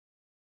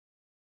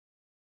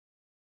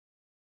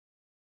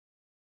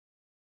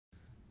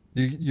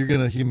You're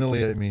going to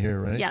humiliate me here,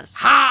 right? Yes.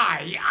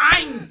 Hi,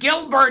 I'm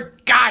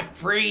Gilbert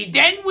Gottfried,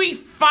 and we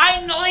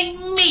finally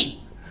meet,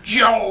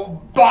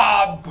 Joe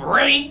Bob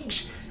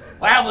Briggs.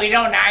 Well, we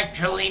don't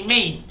actually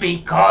meet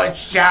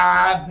because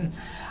I'm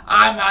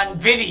on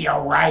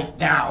video right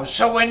now,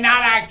 so we're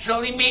not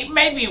actually meet.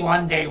 Maybe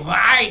one day,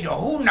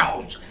 who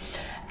knows?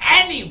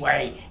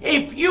 Anyway,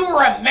 if you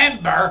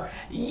remember,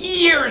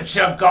 years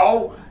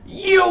ago,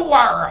 you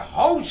were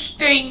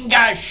hosting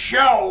a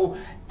show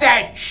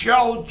that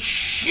showed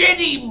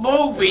shitty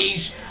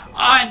movies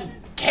on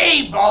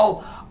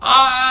cable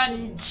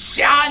on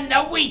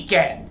the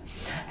weekend.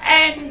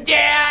 And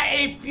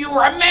if you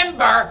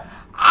remember,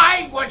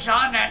 I was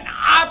on an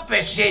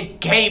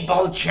opposite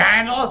cable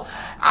channel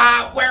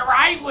where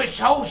I was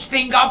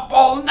hosting up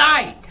all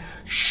night,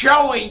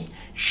 showing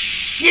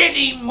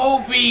shitty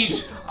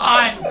movies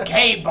on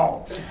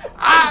cable.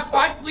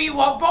 But we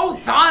were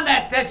both on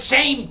at the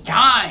same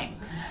time.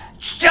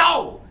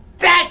 So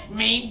that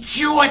means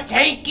you were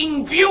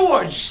taking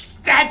viewers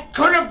that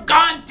could have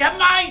gone to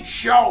my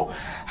show.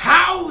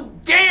 How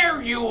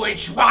dare you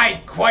is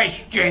my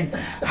question.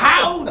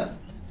 How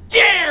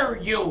dare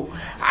you?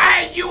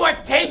 You were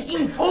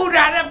taking food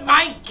out of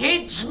my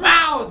kids'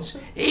 mouths,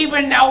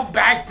 even though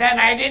back then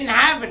I didn't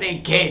have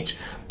any kids.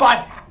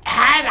 But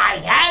had I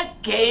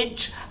had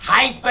kids,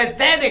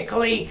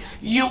 hypothetically,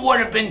 you would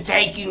have been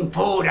taking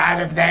food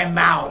out of their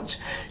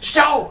mouths.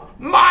 So,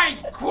 my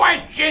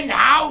question,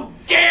 how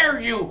dare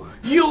you,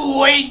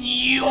 you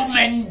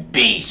inhuman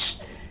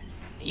beast?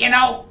 You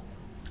know,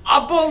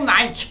 a bull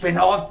night's been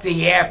off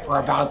the air for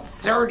about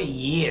 30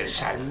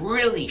 years. I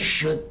really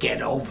should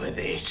get over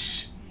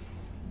this.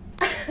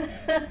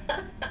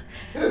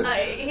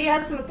 He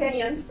has some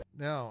opinions.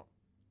 Now,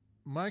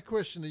 my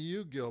question to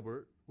you,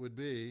 Gilbert, would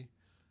be,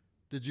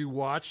 did you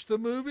watch the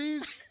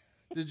movies?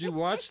 Did you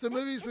watch the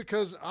movies?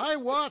 Because I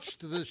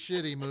watched the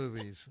shitty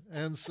movies.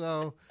 And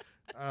so,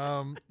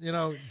 you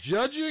know,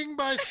 judging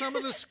by some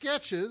of the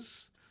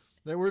sketches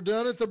that were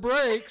done at the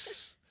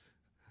breaks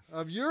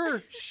of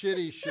your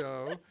shitty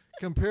show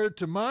compared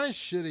to my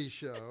shitty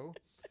show,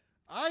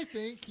 I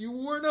think you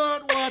were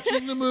not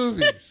watching the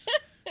movies.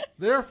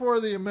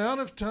 Therefore, the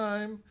amount of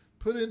time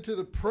put into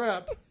the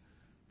prep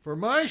for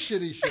my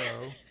shitty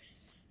show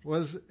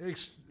was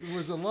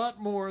a lot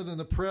more than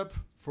the prep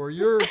for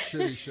your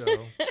shitty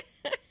show.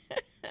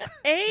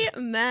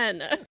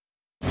 Amen.